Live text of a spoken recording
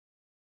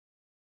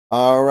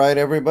All right,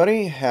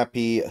 everybody.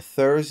 Happy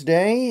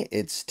Thursday.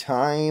 It's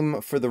time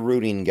for the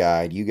rooting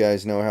guide. You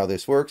guys know how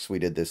this works. We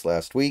did this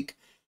last week.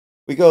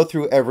 We go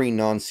through every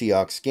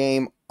non-Seahawks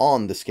game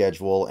on the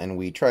schedule, and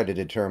we try to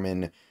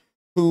determine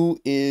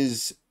who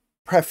is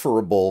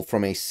preferable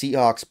from a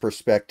Seahawks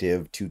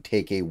perspective to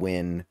take a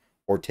win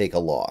or take a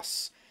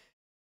loss.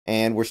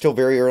 And we're still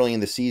very early in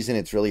the season.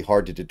 It's really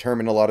hard to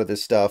determine a lot of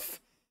this stuff.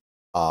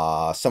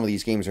 Some of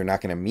these games are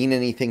not going to mean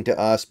anything to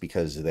us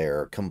because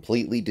they're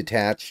completely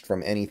detached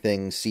from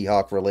anything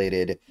Seahawk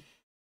related.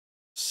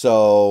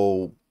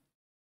 So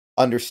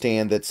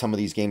understand that some of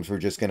these games we're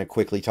just going to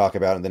quickly talk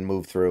about and then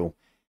move through.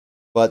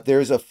 But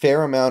there's a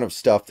fair amount of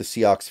stuff the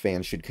Seahawks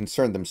fans should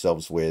concern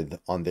themselves with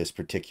on this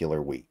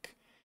particular week.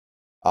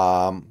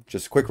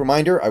 Just a quick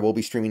reminder, I will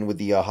be streaming with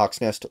the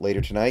Hawks Nest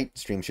later tonight.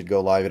 Stream should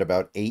go live at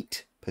about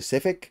 8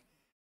 Pacific.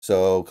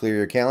 So clear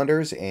your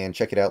calendars and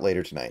check it out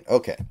later tonight.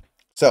 Okay,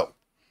 so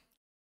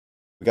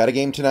we got a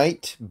game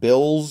tonight,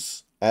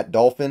 Bills at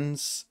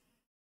Dolphins,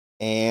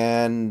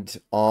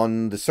 and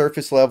on the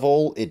surface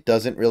level, it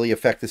doesn't really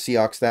affect the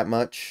Seahawks that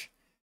much.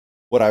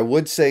 What I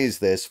would say is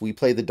this, we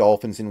play the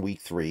Dolphins in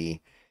week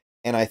 3,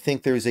 and I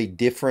think there's a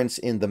difference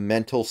in the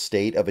mental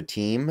state of a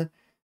team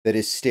that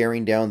is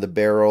staring down the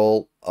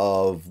barrel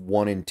of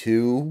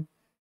 1-2,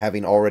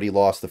 having already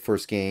lost the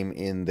first game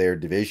in their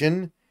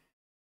division,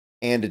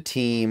 and a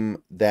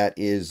team that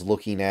is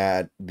looking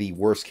at the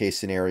worst case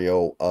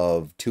scenario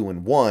of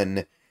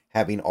 2-1,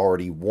 having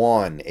already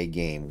won a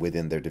game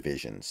within their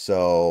division.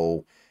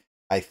 So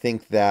I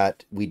think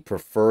that we'd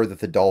prefer that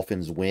the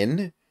Dolphins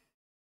win,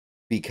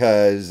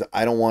 because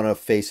I don't want to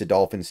face a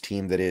Dolphins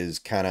team that is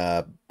kind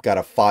of got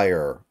a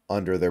fire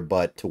under their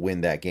butt to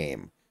win that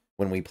game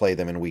when we play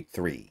them in week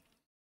 3.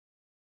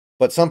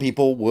 But some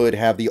people would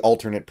have the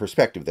alternate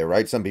perspective there,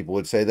 right? Some people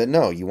would say that,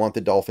 no, you want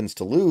the Dolphins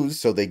to lose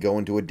so they go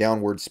into a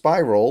downward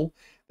spiral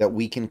that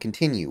we can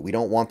continue. We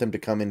don't want them to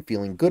come in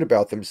feeling good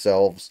about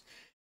themselves.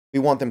 We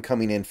want them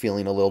coming in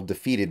feeling a little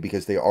defeated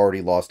because they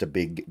already lost a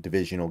big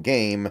divisional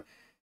game.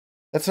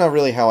 That's not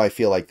really how I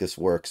feel like this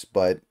works,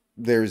 but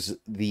there's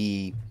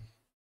the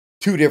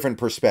two different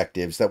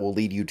perspectives that will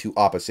lead you to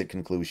opposite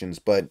conclusions.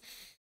 But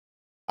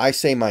I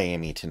say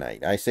Miami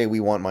tonight. I say we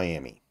want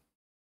Miami.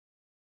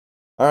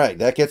 All right,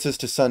 that gets us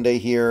to Sunday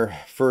here.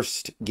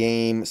 First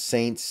game,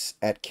 Saints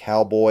at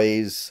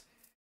Cowboys.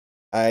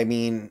 I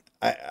mean,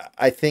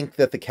 I think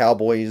that the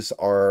Cowboys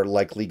are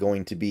likely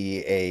going to be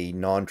a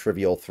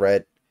non-trivial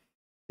threat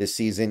this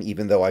season,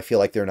 even though I feel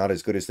like they're not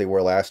as good as they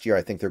were last year.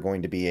 I think they're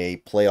going to be a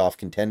playoff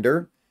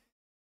contender,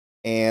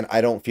 and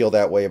I don't feel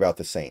that way about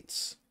the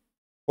Saints.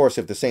 Of course,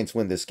 if the Saints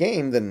win this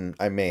game, then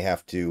I may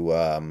have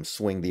to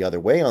swing the other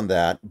way on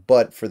that,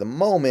 but for the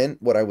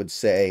moment, what I would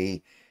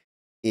say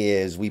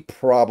is we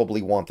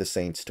probably want the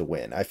Saints to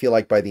win. I feel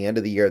like by the end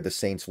of the year, the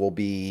Saints will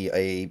be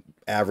a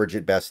average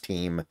at best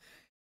team,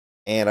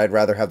 and I'd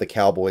rather have the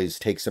Cowboys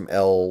take some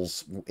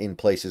L's in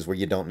places where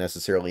you don't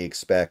necessarily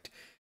expect,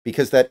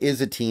 because that is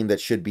a team that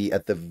should be,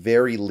 at the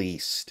very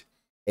least,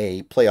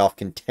 a playoff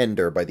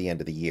contender by the end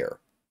of the year.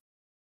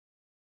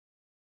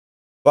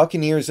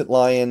 Buccaneers at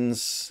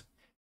Lions.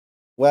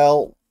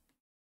 Well,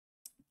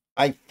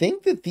 I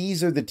think that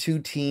these are the two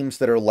teams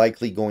that are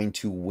likely going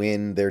to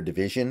win their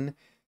division.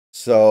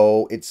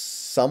 So it's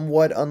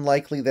somewhat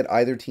unlikely that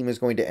either team is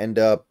going to end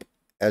up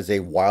as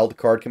a wild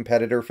card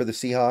competitor for the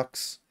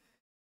Seahawks.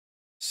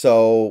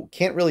 So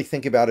can't really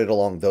think about it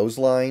along those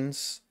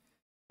lines.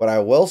 What I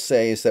will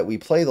say is that we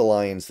play the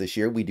Lions this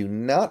year. We do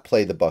not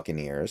play the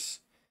Buccaneers.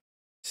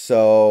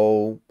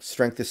 So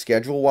strength of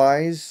schedule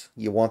wise,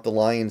 you want the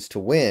Lions to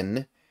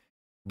win.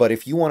 But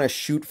if you want to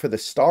shoot for the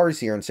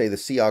stars here and say the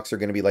Seahawks are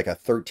going to be like a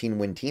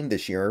 13-win team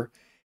this year,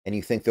 and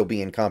you think they'll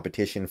be in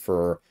competition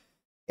for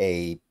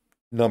a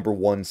number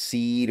 1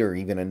 seed or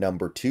even a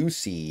number 2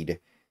 seed,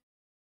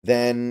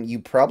 then you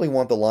probably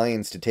want the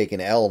Lions to take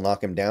an L,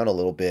 knock them down a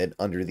little bit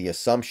under the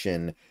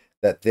assumption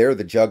that they're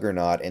the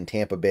juggernaut and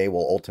Tampa Bay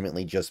will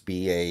ultimately just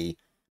be a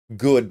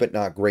good but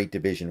not great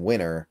division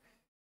winner.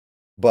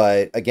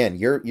 But again,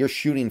 you're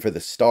shooting for the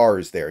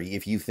stars there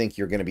if you think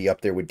you're going to be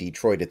up there with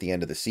Detroit at the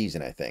end of the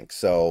season, I think.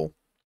 So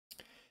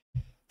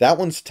that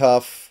one's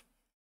tough.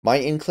 My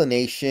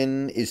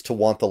inclination is to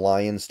want the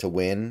Lions to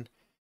win,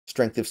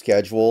 strength of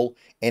schedule,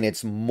 and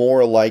it's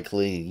more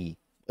likely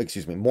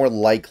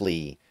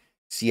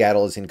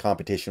Seattle is in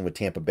competition with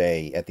Tampa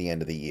Bay at the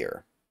end of the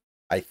year,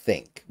 I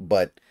think.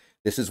 But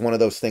this is one of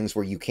those things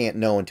where you can't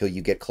know until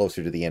you get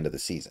closer to the end of the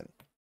season.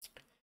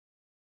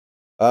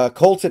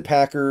 Colts at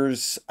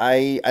Packers.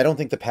 I don't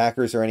think the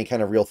Packers are any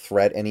kind of real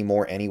threat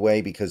anymore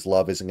anyway, because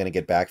Love isn't going to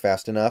get back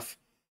fast enough.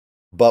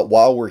 But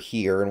while we're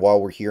here, and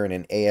while we're here in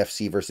an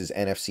AFC versus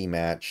NFC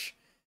match,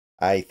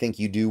 I think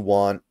you do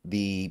want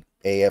the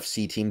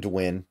AFC team to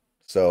win.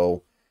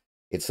 So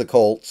it's the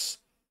Colts.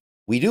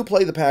 We do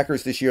play the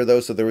Packers this year, though,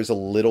 so there is a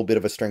little bit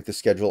of a strength of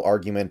schedule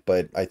argument,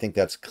 but I think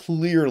that's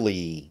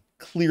clearly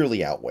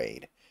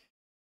outweighed.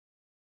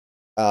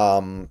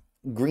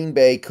 Green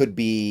Bay could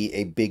be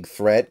a big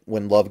threat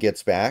when Love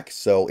gets back.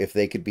 So if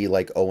they could be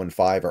like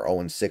 0-5 or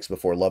 0-6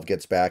 before Love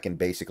gets back and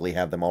basically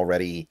have them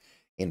already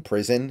in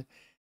prison,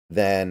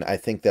 then I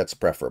think that's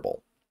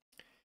preferable.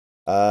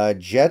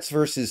 Jets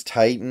versus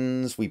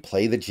Titans. We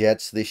play the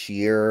Jets this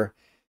year.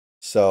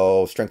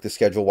 So strength of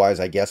schedule wise,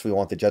 I guess we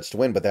want the Jets to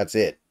win, but that's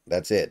it.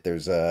 That's it.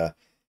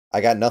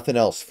 I got nothing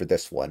else for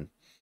this one.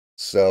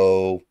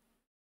 So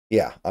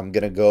yeah, I'm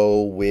going to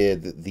go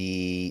with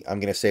I'm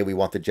going to say we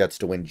want the Jets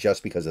to win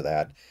just because of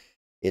that.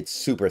 It's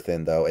super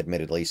thin though,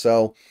 admittedly.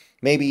 So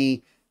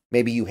maybe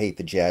you hate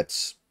the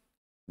Jets.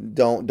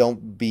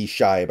 Don't be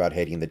shy about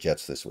hating the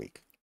Jets this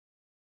week.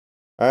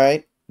 All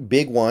right,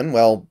 big one.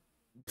 Well,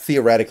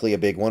 theoretically a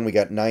big one. We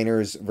got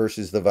Niners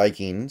versus the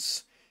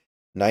Vikings.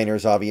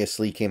 Niners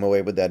obviously came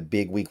away with that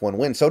big week 1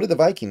 win. So did the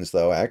Vikings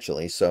though,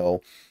 actually.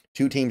 So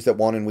two teams that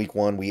won in week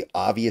 1. We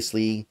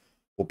obviously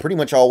will pretty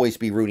much always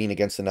be rooting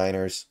against the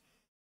Niners.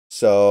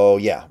 So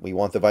yeah, we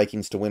want the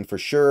Vikings to win for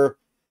sure.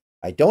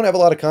 I don't have a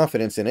lot of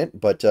confidence in it,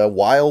 but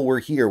while we're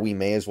here, we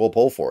may as well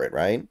pull for it,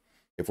 right?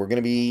 If we're going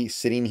to be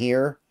sitting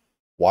here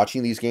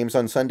watching these games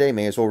on Sunday,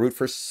 may as well root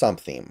for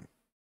something.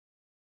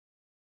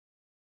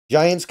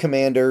 Giants,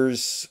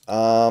 Commanders.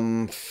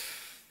 I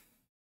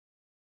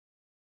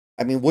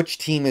mean, which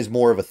team is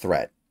more of a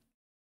threat?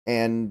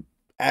 And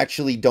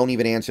actually, don't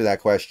even answer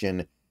that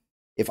question.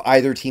 If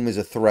either team is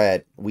a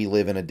threat, we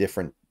live in a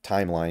different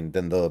timeline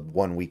than the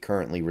one we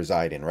currently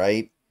reside in,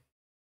 right?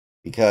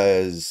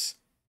 Because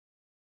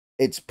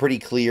it's pretty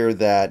clear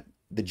that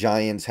the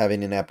Giants have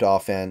an inept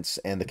offense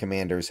and the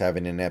Commanders have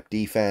an inept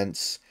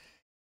defense.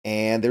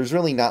 And there's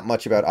really not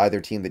much about either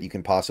team that you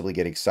can possibly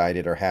get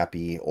excited or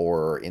happy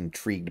or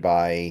intrigued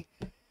by.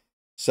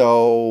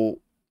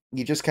 So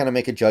you just kind of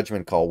make a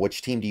judgment call.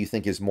 Which team do you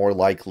think is more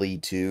likely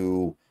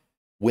to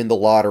win the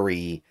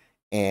lottery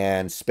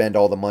and spend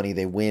all the money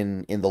they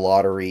win in the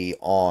lottery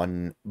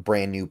on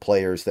brand new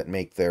players that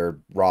make their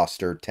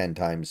roster 10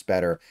 times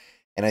better?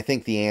 And I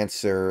think the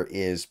answer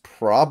is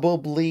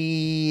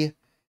probably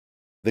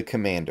the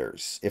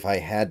Commanders, if I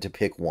had to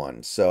pick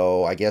one.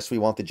 So I guess we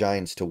want the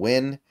Giants to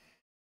win.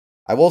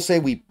 I will say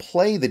we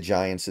play the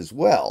Giants as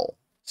well.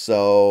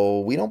 So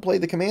we don't play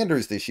the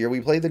Commanders this year.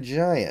 We play the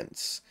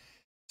Giants.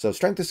 So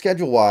strength of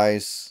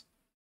schedule-wise,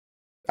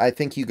 I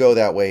think you go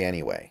that way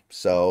anyway.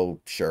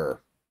 So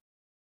sure.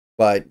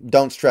 But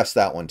don't stress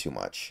that one too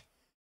much.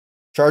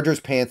 Chargers,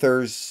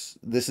 Panthers.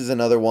 This is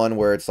another one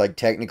where it's like,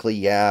 technically,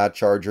 yeah,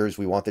 Chargers.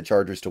 We want the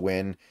Chargers to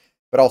win.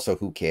 But also,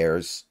 who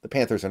cares? The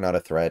Panthers are not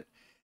a threat.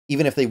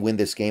 Even if they win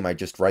this game, I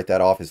just write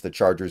that off as the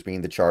Chargers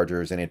being the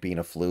Chargers and it being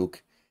a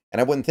fluke. And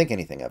I wouldn't think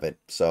anything of it.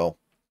 So,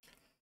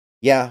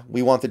 yeah,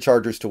 we want the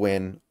Chargers to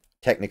win,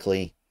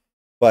 technically.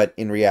 But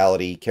in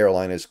reality,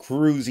 Carolina's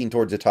cruising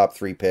towards a top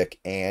 3 pick.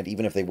 And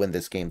even if they win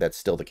this game, that's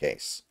still the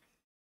case.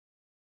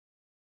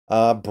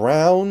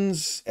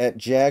 Browns at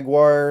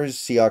Jaguars.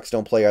 Seahawks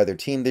don't play either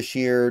team this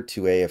year.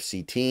 2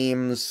 AFC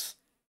teams.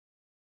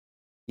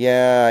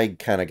 Yeah, I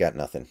kind of got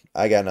nothing.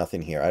 I got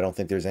nothing here. I don't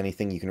think there's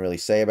anything you can really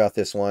say about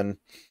this one.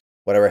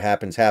 Whatever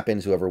happens,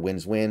 happens. Whoever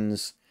wins,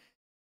 wins.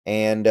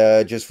 And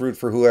just root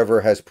for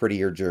whoever has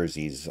prettier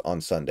jerseys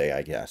on Sunday,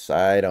 I guess.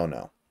 I don't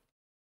know.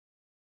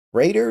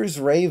 Raiders,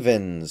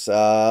 Ravens.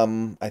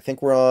 I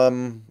think we're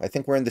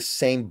in the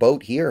same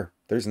boat here.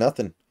 There's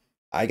nothing.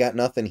 I got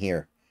nothing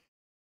here.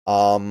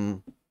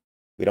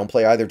 We don't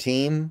play either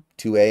team.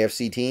 2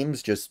 AFC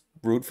teams. Just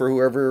root for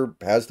whoever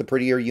has the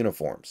prettier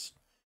uniforms.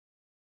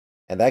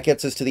 And that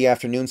gets us to the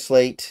afternoon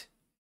slate,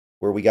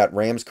 where we got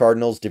Rams,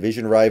 Cardinals,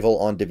 division rival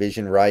on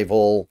division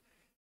rival.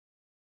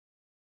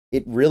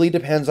 It really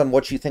depends on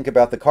what you think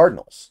about the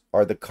Cardinals.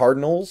 Are the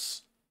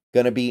Cardinals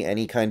going to be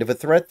any kind of a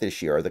threat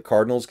this year? Are the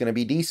Cardinals going to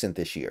be decent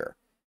this year?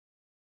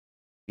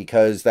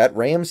 Because that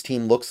Rams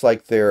team looks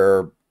like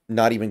they're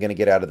not even going to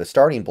get out of the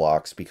starting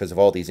blocks because of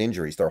all these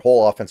injuries. Their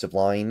whole offensive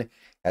line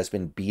has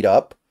been beat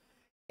up,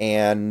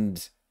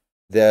 and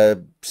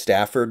the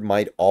Stafford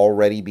might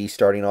already be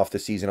starting off the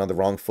season on the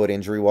wrong foot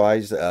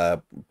injury-wise.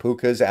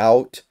 Puka's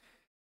out.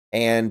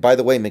 And by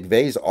the way,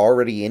 McVay's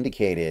already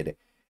indicated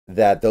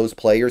that those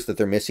players that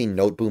they're missing,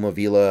 Noteboom,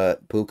 Avila,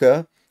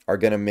 Puka, are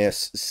going to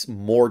miss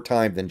more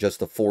time than just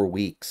the 4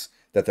 weeks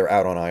that they're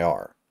out on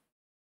IR.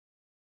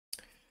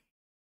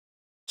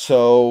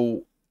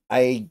 So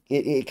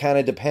it kind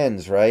of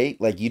depends, right?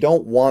 Like, you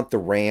don't want the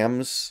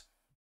Rams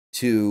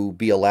to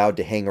be allowed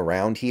to hang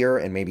around here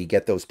and maybe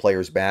get those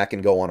players back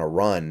and go on a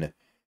run.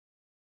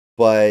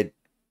 But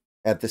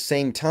at the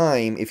same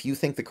time, if you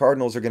think the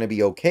Cardinals are going to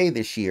be okay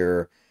this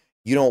year,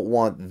 you don't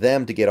want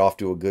them to get off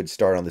to a good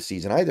start on the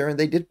season either. And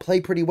they did play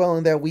pretty well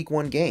in that week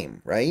 1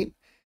 game, right?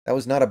 That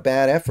was not a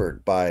bad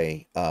effort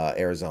by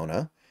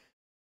Arizona.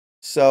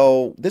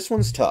 So this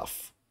one's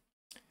tough.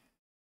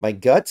 My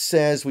gut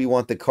says we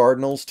want the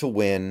Cardinals to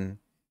win,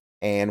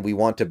 and we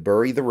want to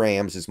bury the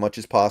Rams as much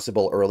as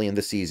possible early in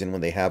the season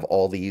when they have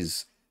all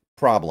these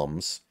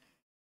problems.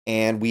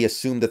 And we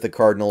assume that the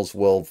Cardinals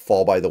will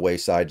fall by the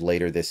wayside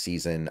later this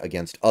season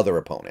against other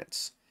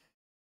opponents.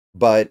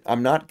 but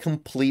I'm not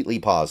completely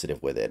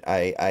positive with it.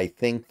 I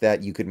think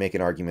that you could make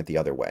an argument the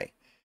other way.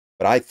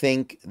 But I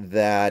think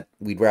that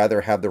we'd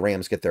rather have the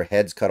Rams get their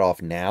heads cut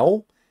off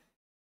now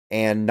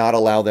and not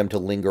allow them to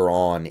linger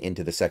on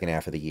into the second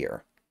half of the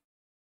year.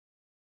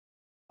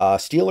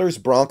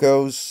 Steelers,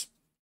 Broncos.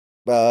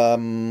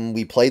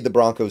 We played the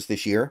Broncos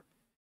this year.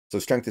 So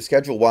strength of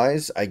schedule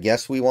wise, I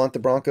guess we want the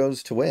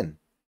Broncos to win.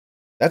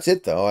 That's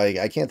it, though.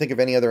 I can't think of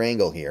any other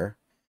angle here.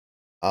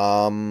 Two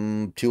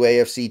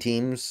AFC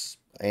teams,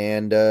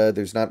 and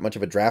there's not much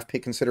of a draft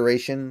pick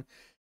consideration.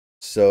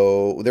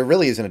 So there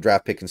really isn't a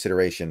draft pick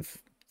consideration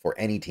for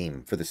any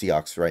team for the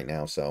Seahawks right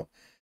now. So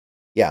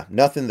yeah,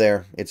 nothing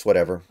there. It's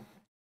whatever.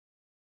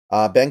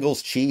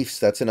 Bengals, Chiefs.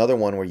 That's another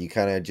one where you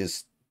kind of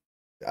just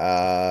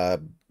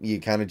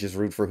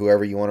root for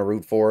whoever you want to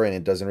root for, and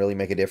it doesn't really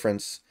make a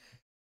difference.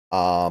 We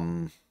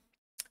don't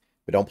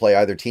play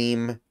either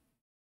team.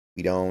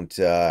 We don't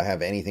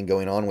have anything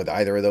going on with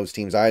either of those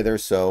teams either.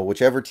 So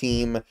whichever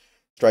team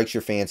strikes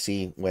your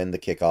fancy when the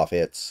kickoff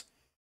hits.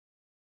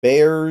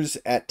 Bears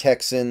at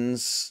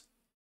Texans.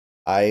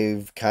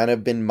 I've kind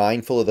of been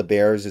mindful of the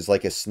Bears as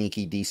like a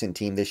sneaky decent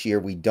team this year.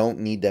 We don't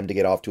need them to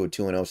get off to a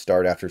 2-0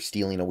 start after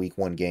stealing a week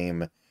 1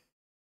 game.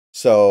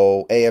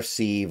 So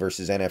AFC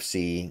versus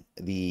NFC,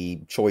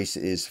 the choice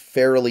is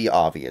fairly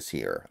obvious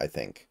here, I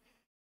think.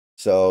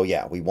 So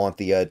yeah, we want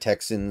the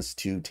Texans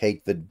to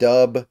take the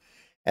dub.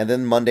 And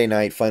then Monday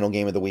night, final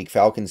game of the week,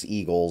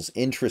 Falcons-Eagles.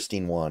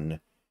 Interesting one.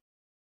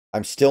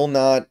 I'm still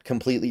not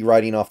completely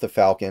writing off the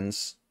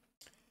Falcons,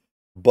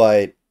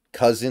 but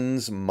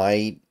Cousins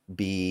might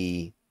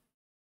be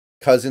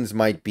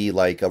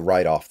like a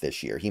write-off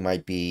this year. He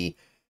might be...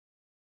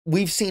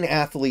 We've seen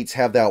athletes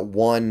have that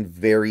one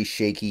very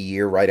shaky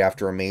year right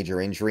after a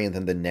major injury, and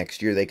then the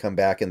next year they come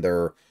back and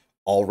they're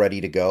all ready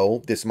to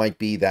go. This might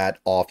be that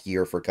off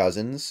year for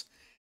Cousins.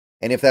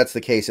 And if that's the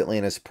case,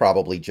 Atlanta's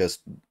probably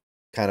just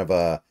kind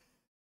of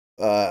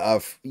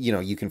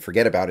you can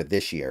forget about it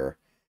this year.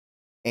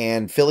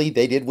 And Philly,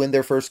 they did win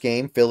their first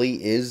game.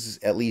 Philly is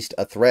at least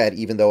a threat,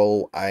 even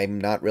though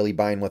I'm not really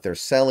buying what they're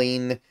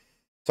selling.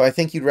 So I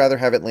think you'd rather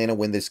have Atlanta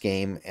win this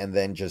game and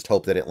then just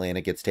hope that Atlanta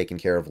gets taken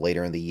care of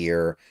later in the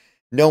year,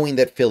 knowing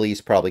that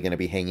Philly's probably going to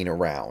be hanging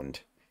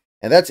around.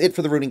 And that's it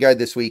for the rooting guide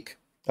this week.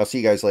 I'll see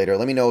you guys later.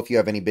 Let me know if you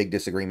have any big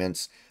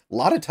disagreements. A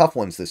lot of tough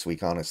ones this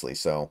week, honestly,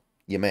 so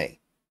you may.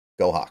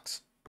 Go Hawks.